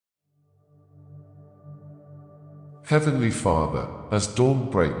Heavenly Father, as dawn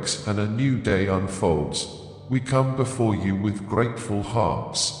breaks and a new day unfolds, we come before you with grateful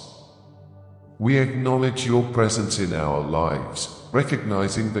hearts. We acknowledge your presence in our lives,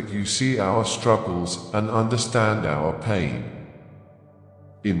 recognizing that you see our struggles and understand our pain.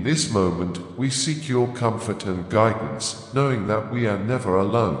 In this moment, we seek your comfort and guidance, knowing that we are never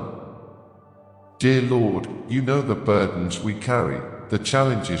alone. Dear Lord, you know the burdens we carry, the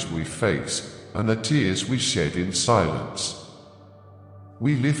challenges we face, and the tears we shed in silence.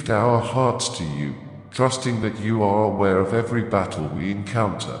 We lift our hearts to you, trusting that you are aware of every battle we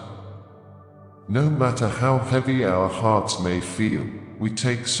encounter. No matter how heavy our hearts may feel, we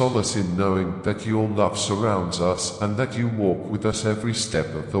take solace in knowing that your love surrounds us and that you walk with us every step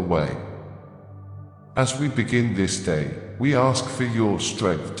of the way. As we begin this day, we ask for your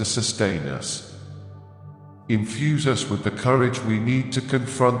strength to sustain us. Infuse us with the courage we need to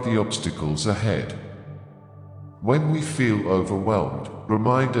confront the obstacles ahead. When we feel overwhelmed,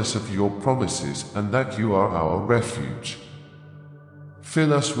 remind us of your promises and that you are our refuge.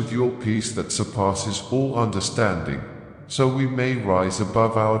 Fill us with your peace that surpasses all understanding, so we may rise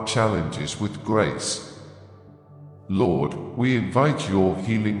above our challenges with grace. Lord, we invite your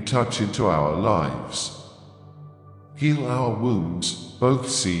healing touch into our lives. Heal our wounds, both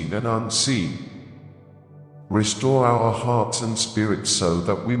seen and unseen. Restore our hearts and spirits so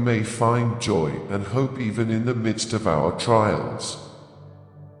that we may find joy and hope even in the midst of our trials.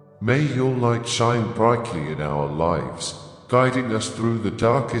 May your light shine brightly in our lives, guiding us through the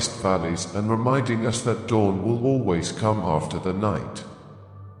darkest valleys and reminding us that dawn will always come after the night.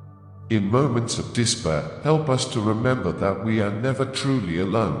 In moments of despair, help us to remember that we are never truly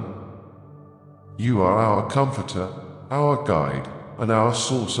alone. You are our comforter, our guide, and our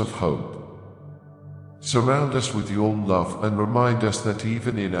source of hope. Surround us with your love and remind us that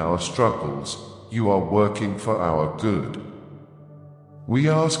even in our struggles, you are working for our good. We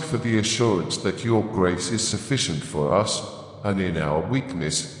ask for the assurance that your grace is sufficient for us, and in our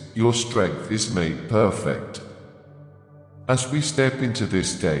weakness, your strength is made perfect. As we step into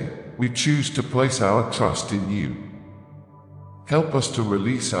this day, we choose to place our trust in you. Help us to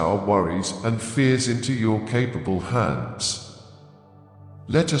release our worries and fears into your capable hands.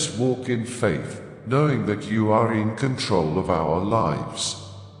 Let us walk in faith, knowing that you are in control of our lives.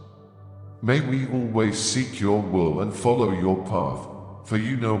 May we always seek your will and follow your path, for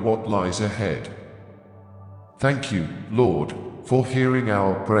you know what lies ahead. Thank you, Lord, for hearing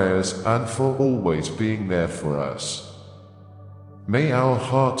our prayers and for always being there for us. May our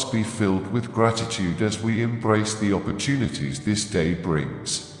hearts be filled with gratitude as we embrace the opportunities this day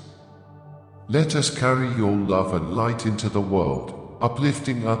brings. Let us carry your love and light into the world,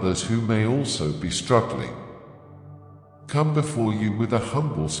 uplifting others who may also be struggling. Come before you with a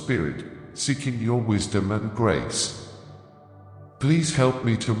humble spirit, seeking your wisdom and grace. Please help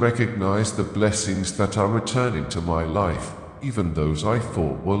me to recognize the blessings that are returning to my life, even those I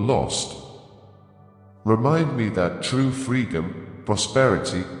thought were lost. Remind me that true freedom,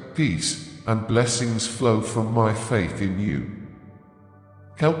 prosperity, peace, and blessings flow from my faith in you.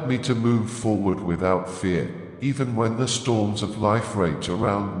 Help me to move forward without fear, even when the storms of life rage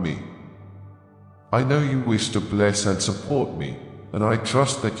around me. I know you wish to bless and support me, and I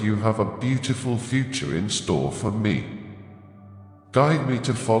trust that you have a beautiful future in store for me. Guide me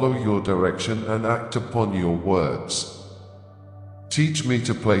to follow your direction and act upon your words. Teach me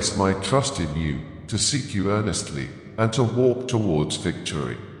to place my trust in you, to seek you earnestly, and to walk towards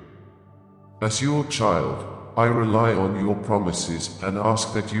victory. As your child, I rely on your promises and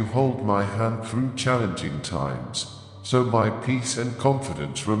ask that you hold my hand through challenging times, so my peace and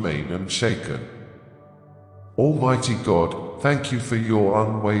confidence remain unshaken. Almighty God, thank you for your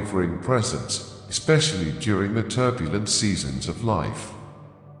unwavering presence, especially during the turbulent seasons of life.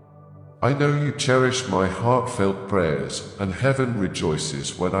 I know you cherish my heartfelt prayers, and heaven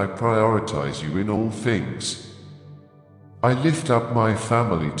rejoices when I prioritize you in all things. I lift up my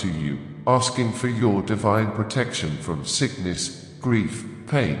family to you, asking for your divine protection from sickness, grief,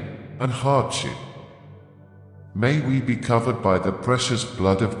 pain, and hardship. May we be covered by the precious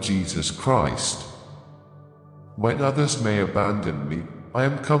blood of Jesus Christ. When others may abandon me, I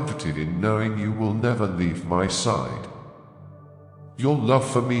am comforted in knowing you will never leave my side. Your love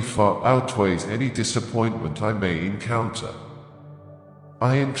for me far outweighs any disappointment I may encounter.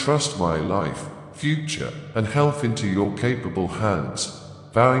 I entrust my life, future, and health into your capable hands,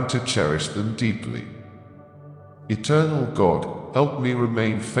 vowing to cherish them deeply. Eternal God, help me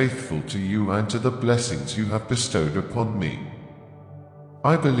remain faithful to you and to the blessings you have bestowed upon me.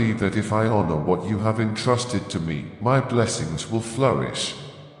 I believe that if I honor what you have entrusted to me, my blessings will flourish.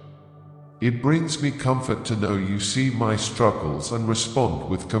 It brings me comfort to know you see my struggles and respond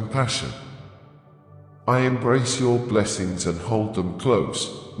with compassion. I embrace your blessings and hold them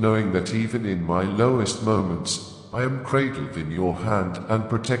close, knowing that even in my lowest moments, I am cradled in your hand and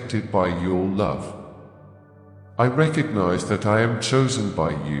protected by your love. I recognize that I am chosen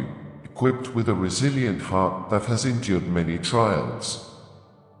by you, equipped with a resilient heart that has endured many trials.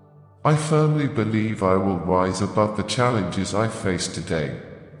 I firmly believe I will rise above the challenges I face today,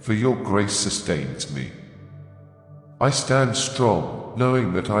 for your grace sustains me. I stand strong,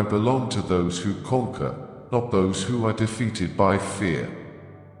 knowing that I belong to those who conquer, not those who are defeated by fear.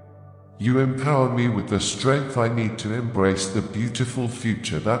 You empower me with the strength I need to embrace the beautiful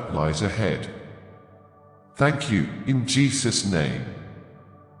future that lies ahead. Thank you, in Jesus' name.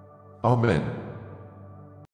 Amen.